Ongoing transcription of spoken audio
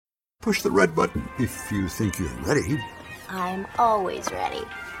Push the red button if you think you're ready. I'm always ready.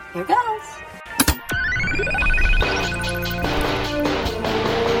 Here goes.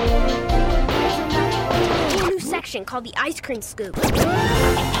 There's a new section called the Ice Cream Scoop.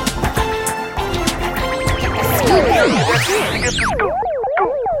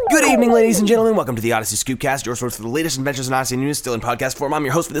 Good evening, ladies and gentlemen. Welcome to the Odyssey ScoopCast, your source for the latest adventures in Odyssey news, still in podcast form. I'm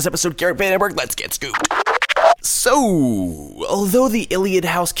your host for this episode, Garrett Vandenberg. Let's get scooped. So, although the Iliad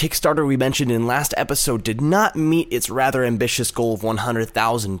House Kickstarter we mentioned in last episode did not meet its rather ambitious goal of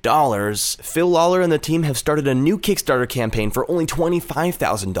 $100,000, Phil Lawler and the team have started a new Kickstarter campaign for only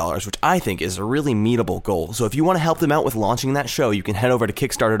 $25,000, which I think is a really meetable goal. So if you want to help them out with launching that show, you can head over to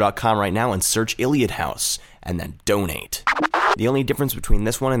Kickstarter.com right now and search Iliad House, and then donate. The only difference between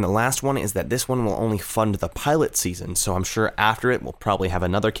this one and the last one is that this one will only fund the pilot season, so I'm sure after it we'll probably have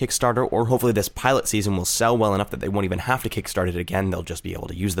another Kickstarter, or hopefully this pilot season will sell well enough that they won't even have to kickstart it again. They'll just be able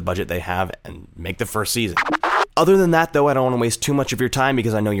to use the budget they have and make the first season. Other than that, though, I don't want to waste too much of your time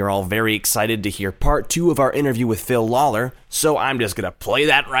because I know you're all very excited to hear part 2 of our interview with Phil Lawler, so I'm just going to play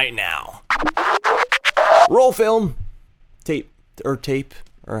that right now. Roll film. Tape,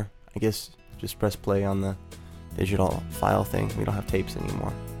 or I guess just press play on the digital file thing. We don't have tapes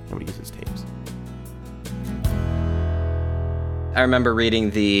anymore. Nobody uses tapes. I remember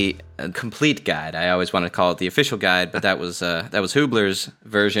reading the complete guide. I always wanted to call it the official guide, but that was Hubler's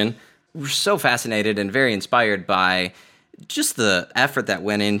version. We're so fascinated and very inspired by just the effort that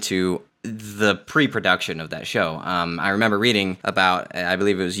went into the pre-production of that show. I remember reading about, I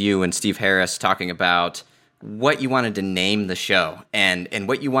believe it was you and Steve Harris talking about what you wanted to name the show and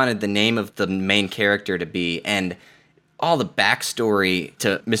what you wanted the name of the main character to be, and all the backstory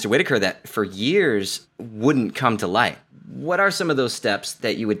to Mr. Whitaker that for years wouldn't come to light. What are some of those steps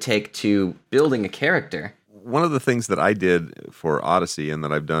that you would take to building a character? One of the things that I did for Odyssey and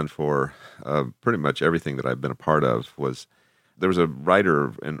that I've done for pretty much everything that I've been a part of was there was a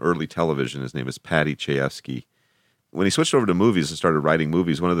writer in early television. His name is Patty Chayefsky. When he switched over to movies and started writing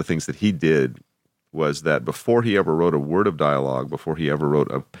movies, one of the things that he did was that before he ever wrote a word of dialogue, before he ever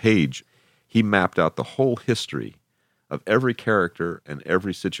wrote a page, he mapped out the whole history of every character and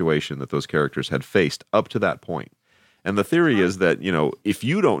every situation that those characters had faced up to that point. And the theory is that, if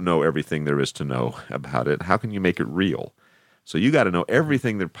you don't know everything there is to know about it, how can you make it real? So you got to know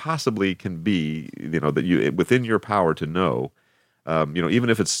everything there possibly can be, that you within your power to know. Even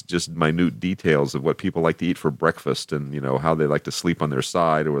if it's just minute details of what people like to eat for breakfast and, how they like to sleep on their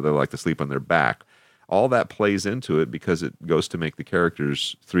side or they like to sleep on their back. All that plays into it because it goes to make the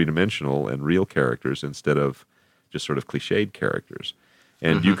characters three-dimensional and real characters instead of just sort of cliched characters.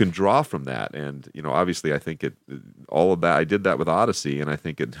 And you can draw from that. And, obviously I think all of that, I did that with Odyssey and I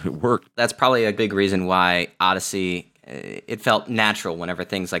think it worked. That's probably a big reason why Odyssey, it felt natural whenever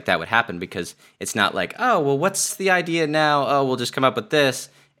things like that would happen, because it's not like, oh, well, what's the idea now? Oh, we'll just come up with this.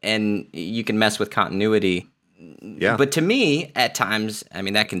 And you can mess with continuity. Yeah. But to me, at times,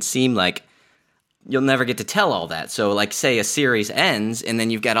 that can seem like you'll never get to tell all that. So, like, say a series ends, and then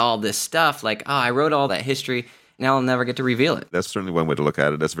you've got all this stuff, like, oh, I wrote all that history, now I'll never get to reveal it. That's certainly one way to look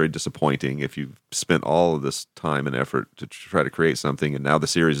at it. That's very disappointing if you've spent all of this time and effort to try to create something, and now the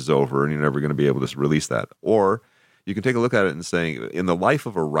series is over, and you're never going to be able to release that. Or you can take a look at it and say, in the life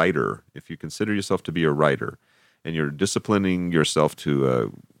of a writer, if you consider yourself to be a writer, and you're disciplining yourself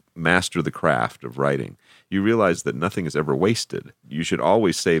to master the craft of writing, you realize that nothing is ever wasted. You should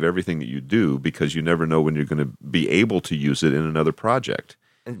always save everything that you do because you never know when you're going to be able to use it in another project.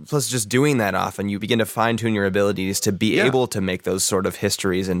 And plus, just doing that often, you begin to fine-tune your abilities to be able to make those sort of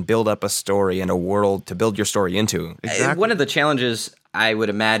histories and build up a story and a world to build your story into. Exactly. One of the challenges I would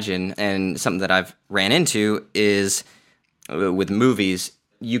imagine, and something that I've ran into, is with movies,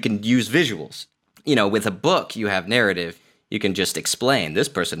 you can use visuals. With a book, you have narrative. You can just explain this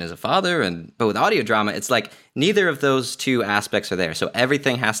person is a father, but with audio drama, it's like neither of those two aspects are there. So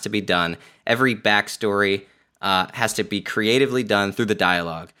everything has to be done. Every backstory has to be creatively done through the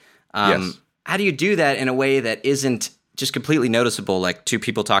dialogue. Yes. How do you do that in a way that isn't just completely noticeable, like two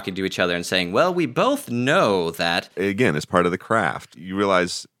people talking to each other and saying, well, we both know that? Again, it's part of the craft. You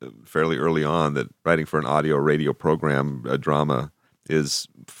realize fairly early on that writing for an audio or radio program, a drama, is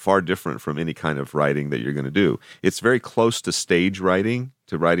far different from any kind of writing that you're going to do. It's very close to stage writing,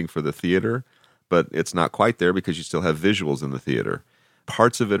 to writing for the theater, but it's not quite there because you still have visuals in the theater.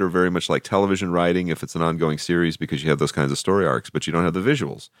 Parts of it are very much like television writing if it's an ongoing series because you have those kinds of story arcs, but you don't have the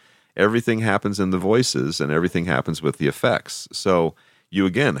visuals. Everything happens in the voices and everything happens with the effects. So you,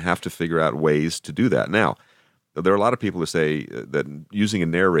 again, have to figure out ways to do that. Now, there are a lot of people who say that using a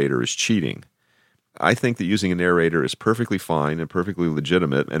narrator is cheating. I think that using a narrator is perfectly fine and perfectly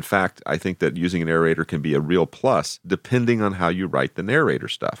legitimate. In fact, I think that using a narrator can be a real plus depending on how you write the narrator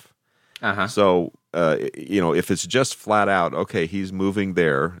stuff. So, if it's just flat out, okay, he's moving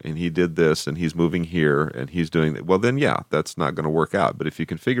there and he did this and he's moving here and he's doing that, well, then, yeah, that's not going to work out. But if you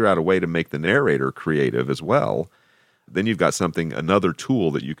can figure out a way to make the narrator creative as well, then you've got another tool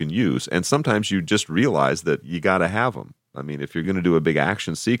that you can use. And sometimes you just realize that you got to have them. I mean, if you're going to do a big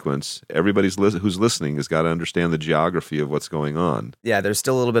action sequence, everybody who's listening has got to understand the geography of what's going on. Yeah, there's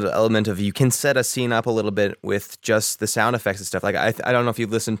still a little bit of element of you can set a scene up a little bit with just the sound effects and stuff. Like I don't know if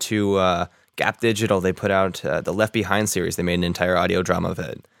you've listened to Gap Digital. They put out the Left Behind series. They made an entire audio drama of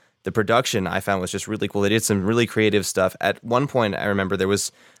it. The production I found was just really cool. They did some really creative stuff. At one point, I remember there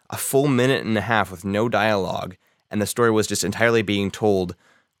was a full minute and a half with no dialogue, and the story was just entirely being told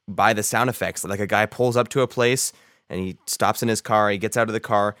by the sound effects. Like a guy pulls up to a place, and he stops in his car, he gets out of the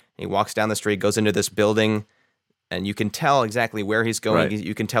car, and he walks down the street, goes into this building, and you can tell exactly where he's going. Right.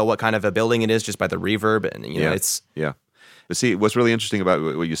 You can tell what kind of a building it is just by the reverb, and you know, it's... Yeah. But see, what's really interesting about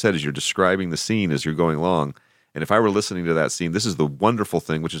what you said is you're describing the scene as you're going along, and if I were listening to that scene, this is the wonderful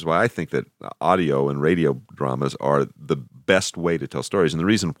thing, which is why I think that audio and radio dramas are the best way to tell stories, and the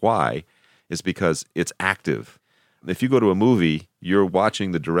reason why is because it's active. If you go to a movie, you're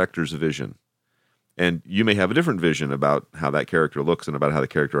watching the director's vision. And you may have a different vision about how that character looks and about how the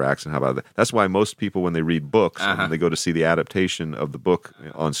character acts and how about that. That's why most people, when they read books and when they go to see the adaptation of the book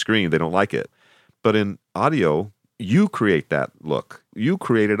on screen, they don't like it. But in audio, you create that look. You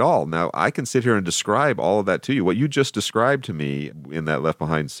create it all. Now, I can sit here and describe all of that to you. What you just described to me in that Left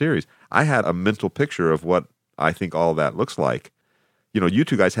Behind series, I had a mental picture of what I think all of that looks like. You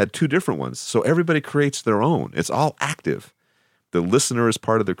two guys had two different ones. So everybody creates their own. It's all active. The listener is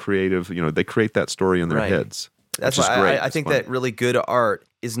part of the creative, they create that story in their heads. That's why I think that really good art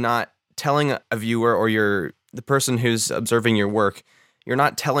is not telling a viewer or the person who's observing your work, you're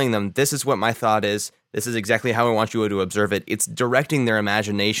not telling them, this is what my thought is, this is exactly how I want you to observe it. It's directing their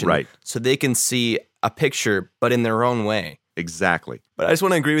imagination so they can see a picture, but in their own way. Exactly. But I just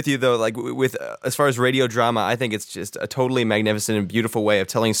want to agree with you, though, like with as far as radio drama, I think it's just a totally magnificent and beautiful way of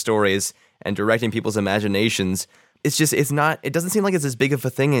telling stories and directing people's imaginations. It doesn't seem like it's as big of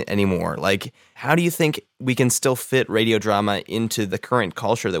a thing anymore. Like, how do you think we can still fit radio drama into the current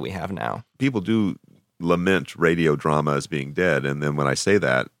culture that we have now? People do lament radio drama as being dead. And then when I say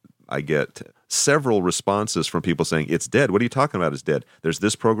that, I get several responses from people saying, it's dead. What are you talking about? It's dead. There's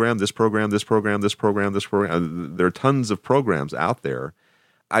this program, this program, this program, this program, this program. There are tons of programs out there.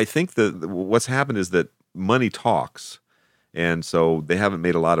 I think that what's happened is that money talks. And so they haven't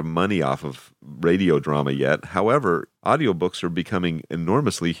made a lot of money off of radio drama yet. However, audiobooks are becoming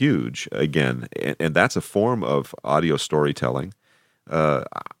enormously huge again, and that's a form of audio storytelling.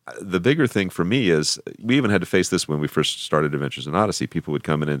 The bigger thing for me is, we even had to face this when we first started Adventures in Odyssey. People would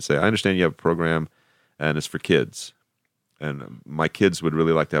come in and say, I understand you have a program, and it's for kids. And my kids would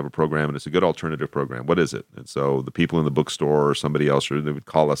really like to have a program, and it's a good alternative program. What is it? And so the people in the bookstore or somebody else, they would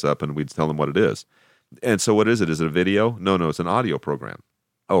call us up, and we'd tell them what it is. And so what is it? Is it a video? No, it's an audio program.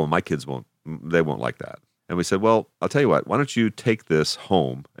 Oh, my kids won't like that. And we said, well, I'll tell you what, why don't you take this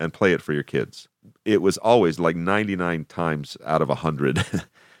home and play it for your kids? It was always like 99 times out of 100.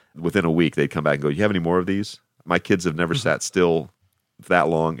 Within a week, they'd come back and go, you have any more of these? My kids have never sat still that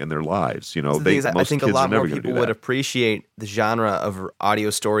long in their lives. I think a lot more people would appreciate the genre of audio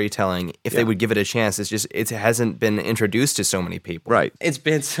storytelling if they would give it a chance. It's just, it hasn't been introduced to so many people. Right. It's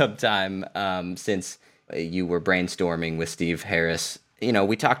been some time since you were brainstorming with Steve Harris.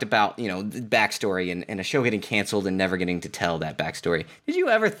 We talked about, the backstory and a show getting canceled and never getting to tell that backstory. Did you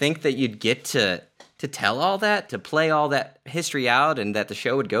ever think that you'd get to tell all that, to play all that history out, and that the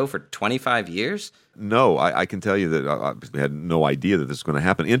show would go for 25 years? No, I can tell you that we had no idea that this was going to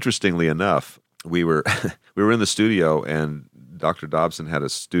happen. Interestingly enough, we were in the studio, and Dr. Dobson had a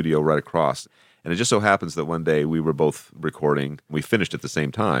studio right across. And it just so happens that one day we were both recording. We finished at the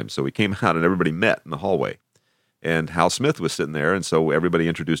same time. So we came out and everybody met in the hallway. And Hal Smith was sitting there. And so everybody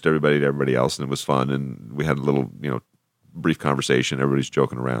introduced everybody to everybody else. And it was fun. And we had a little, brief conversation. Everybody's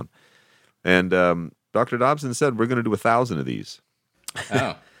joking around. And Dr. Dobson said, we're going to do 1,000 of these.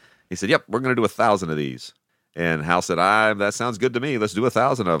 Oh. He said, yep, we're going to do 1,000 of these. And Hal said, that sounds good to me. Let's do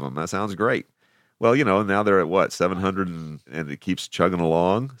 1,000 of them. That sounds great. Well, now they're at 700 and it keeps chugging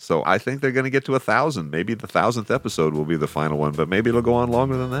along. So I think they're going to get to 1,000. Maybe the 1,000th episode will be the final one, but maybe it'll go on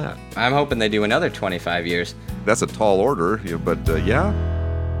longer than that. I'm hoping they do another 25 years. That's a tall order, but yeah.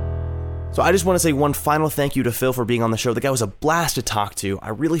 So I just want to say one final thank you to Phil for being on the show. The guy was a blast to talk to. I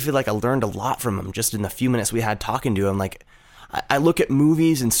really feel like I learned a lot from him just in the few minutes we had talking to him. Like, I look at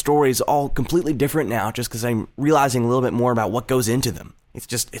movies and stories all completely different now just because I'm realizing a little bit more about what goes into them.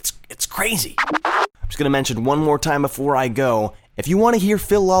 It's crazy. I'm just going to mention one more time before I go. If you want to hear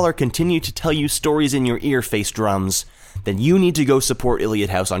Phil Lawler continue to tell you stories in your ear, face drums, then you need to go support Iliad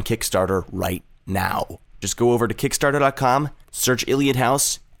House on Kickstarter right now. Just go over to Kickstarter.com, search Iliad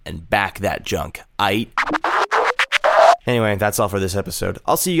House, and back that junk. Anyway, that's all for this episode.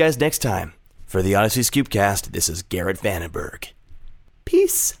 I'll see you guys next time. For the Odyssey ScoopCast, this is Garrett Vandenberg.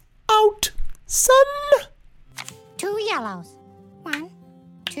 Peace out, son! 2 yellows. 1,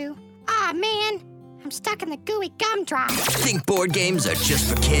 2. Aw, man! I'm stuck in the gooey gumdrop. Think board games are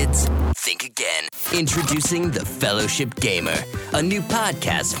just for kids? Think again. Introducing The Fellowship Gamer, a new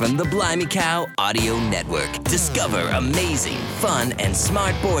podcast from the Blimey Cow Audio Network. Discover amazing, fun, and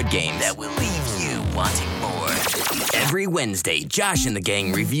smart board games that will leave you wanting more. Every Wednesday, Josh and the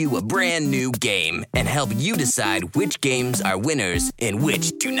gang review a brand new game and help you decide which games are winners and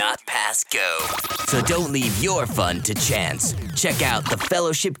which do not pass go. So don't leave your fun to chance. Check out the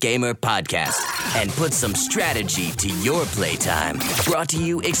Fellowship Gamer podcast and put some strategy to your playtime. Brought to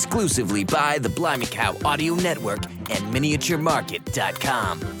you exclusively by the Blimey Cow Audio Network and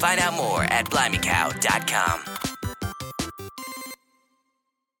MiniatureMarket.com. Find out more at BlimeyCow.com.